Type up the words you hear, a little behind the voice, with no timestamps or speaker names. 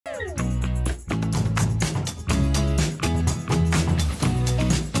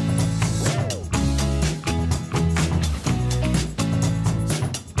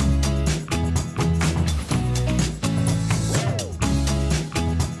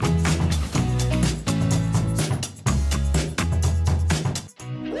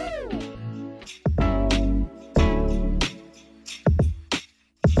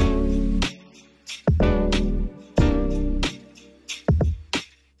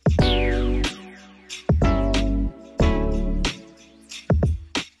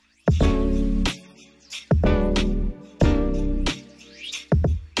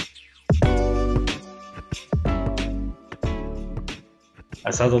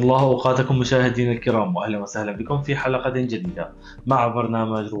أسعد الله أوقاتكم مشاهدينا الكرام، وأهلا وسهلا بكم في حلقة جديدة مع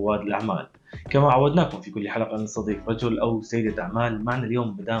برنامج رواد الأعمال. كما عودناكم في كل حلقة نستضيف رجل أو سيدة أعمال. معنا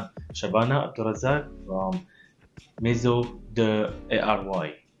اليوم مدام شبانة عبد الرزاق from Maison de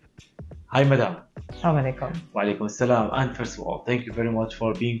ARY. Hi madam. Assalamu alaikum. وعليكم السلام. And first of all, thank you very much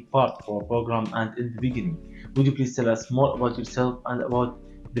for being part of our program. And in the beginning, would you please tell us more about yourself and about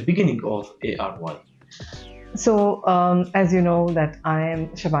the beginning of ARY? So, as you know, that I am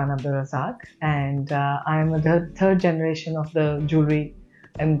Shabana Abdul Razak, and I am the third generation of the jewelry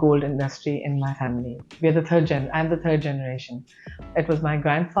and gold industry in my family. We are the I am the third generation. It was my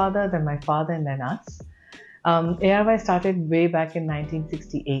grandfather, then my father, and then us. ARY started way back in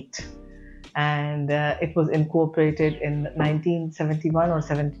 1968, and it was incorporated in 1971 or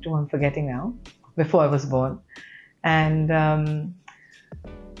 72. I'm forgetting now. Before I was born, and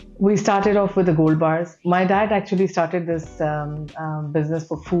we started off with the gold bars. My dad actually started this business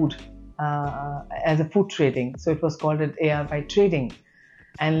for food as a food trading. So it was called an ARY trading.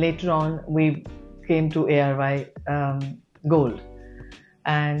 And later on, we came to ARY gold.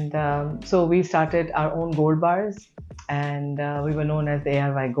 And so we started our own gold bars, and we were known as the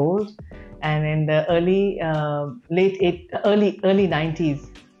ARY gold. And in the early 90s,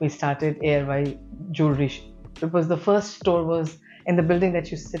 we started ARY jewelry. It was the first store was in the building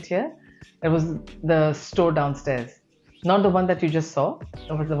that you sit here. It was the store downstairs, not the one that you just saw.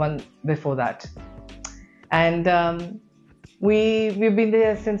 It was the one before that. And we've been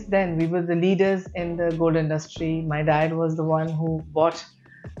there since then. We were the leaders in the gold industry. My dad was the one who bought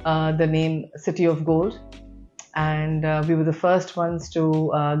the name City of Gold, and we were the first ones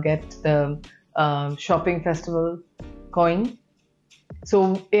to get the shopping festival coin.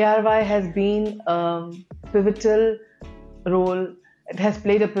 So ARY has been pivotal role. It has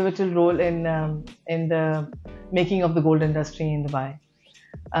played a pivotal role in the making of the gold industry in Dubai.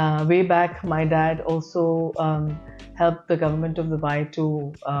 Way back, my dad also helped the government of Dubai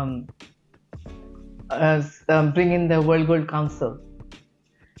to bring in the World Gold Council.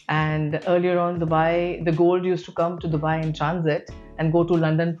 And earlier on, the gold used to come to Dubai in transit and go to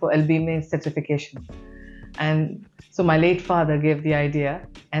London for LBMA certification. And so my late father gave the idea,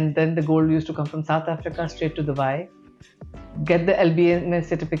 and then the gold used to come from South Africa straight to Dubai, get the LBMA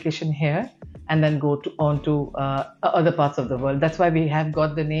certification here, and then go on to other parts of the world. That's why we have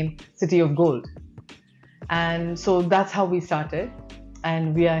got the name City of Gold. And so that's how we started,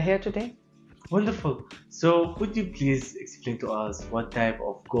 and we are here today. Wonderful. So could you please explain to us what type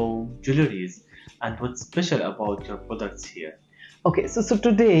of gold jewelries and what's special about your products here? Okay, so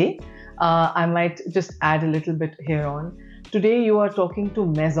today I might just add a little bit here on. Today you are talking to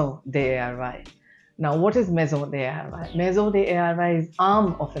Maison de ARY. Now, what is Maison de ARY? Maison de ARY is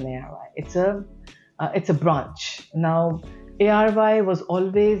arm of an ARY. It's a branch. Now, ARY was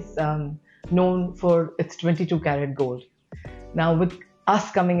always known for its 22 karat gold. Now, with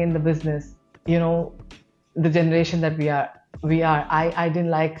us coming in the business, you know, the generation that we are, I didn't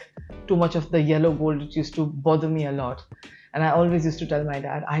like too much of the yellow gold. It used to bother me a lot. And I always used to tell my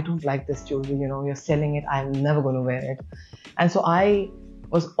dad, I don't like this jewelry, you know, you're selling it, I'm never going to wear it. And so I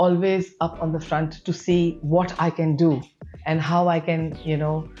was always up on the front to see what I can do and how I can, you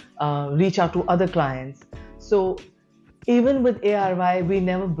know, reach out to other clients. So even with ARY, we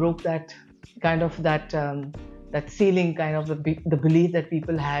never broke that kind of that ceiling, kind of the belief that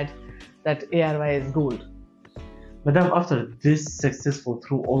people had that ARY is gold. Madam, after this successful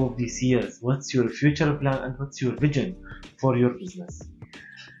through all of these years, what's your future plan and what's your vision for your business?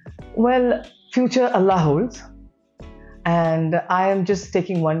 Well, future Allah holds. And I am just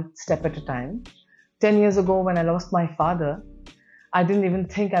taking one step at a time. 10 years ago, when I lost my father, I didn't even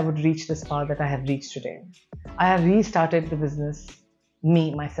think I would reach this far that I have reached today. I have restarted the business,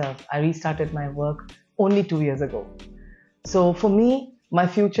 myself. I restarted my work only 2 years ago. So for me, my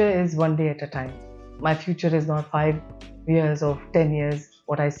future is one day at a time. My future is not 5 years or 10 years,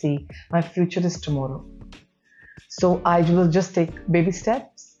 what I see. My future is tomorrow. So I will just take baby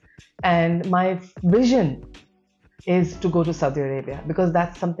steps. And my vision is to go to Saudi Arabia, because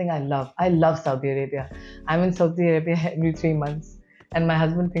that's something I love. I love Saudi Arabia. I'm in Saudi Arabia every 3 months, and my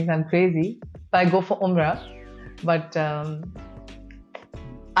husband thinks I'm crazy. But I go for Umrah, but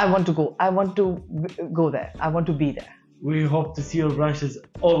I want to go. I want to go there. I want to be there. We hope to see your branches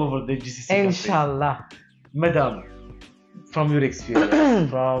all over the GCC. Inshallah. Madam, from your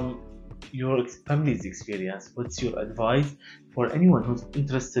experience, from your family's experience, what's your advice for anyone who's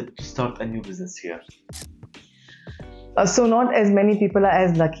interested to start a new business here? So not as many people are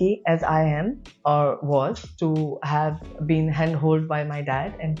as lucky as I am or was to have been handheld by my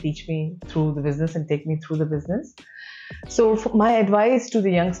dad and teach me through the business and take me through the business. So my advice to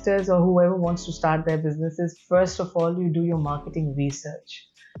the youngsters or whoever wants to start their business is, first of all, you do your marketing research.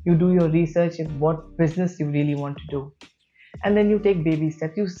 You do your research in what business you really want to do. And then you take baby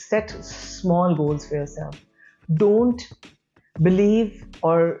steps. You set small goals for yourself. Don't believe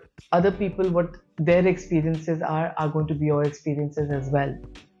or other people what their experiences are going to be your experiences as well.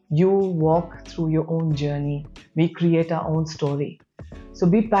 You walk through your own journey. We create our own story. So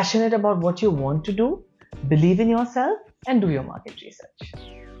be passionate about what you want to do, believe in yourself, and do your market research.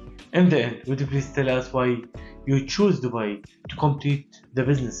 In the end, would you please tell us why you choose Dubai to complete the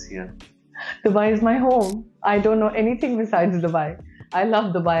business here? Dubai is my home. I don't know anything besides Dubai. I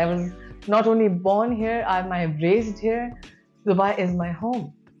love Dubai. I was not only born here, I'm raised here. Dubai is my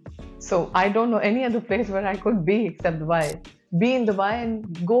home. So I don't know any other place where I could be except Dubai. Be in Dubai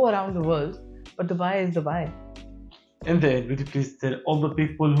and go around the world, but Dubai is Dubai. In the end, would you please tell all the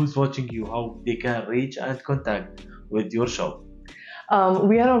people who's watching you how they can reach and contact with your shop?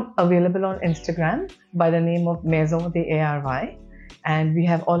 We are available on Instagram by the name of Maison, the ARY, and we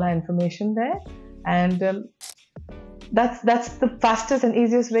have all our information there. And that's the fastest and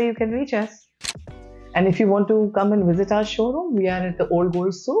easiest way you can reach us. And if you want to come and visit our showroom, we are at the Old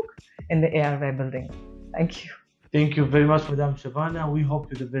Gold Souk in the ARY building. Thank you. Thank you very much, Madam Shabana. We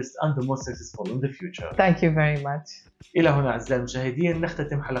hope you the best and the most successful in the future. Thank you very much. إلى هنا أعزائي المشاهدين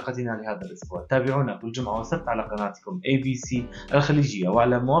نختتم حلقتنا لهذا الأسبوع. تابعونا كل جمعة وسبت على قناتكم ABC الخليجية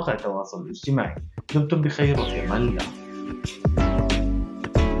وعلى مواقع التواصل الاجتماعي. دمتم بخير وفي أمان الله.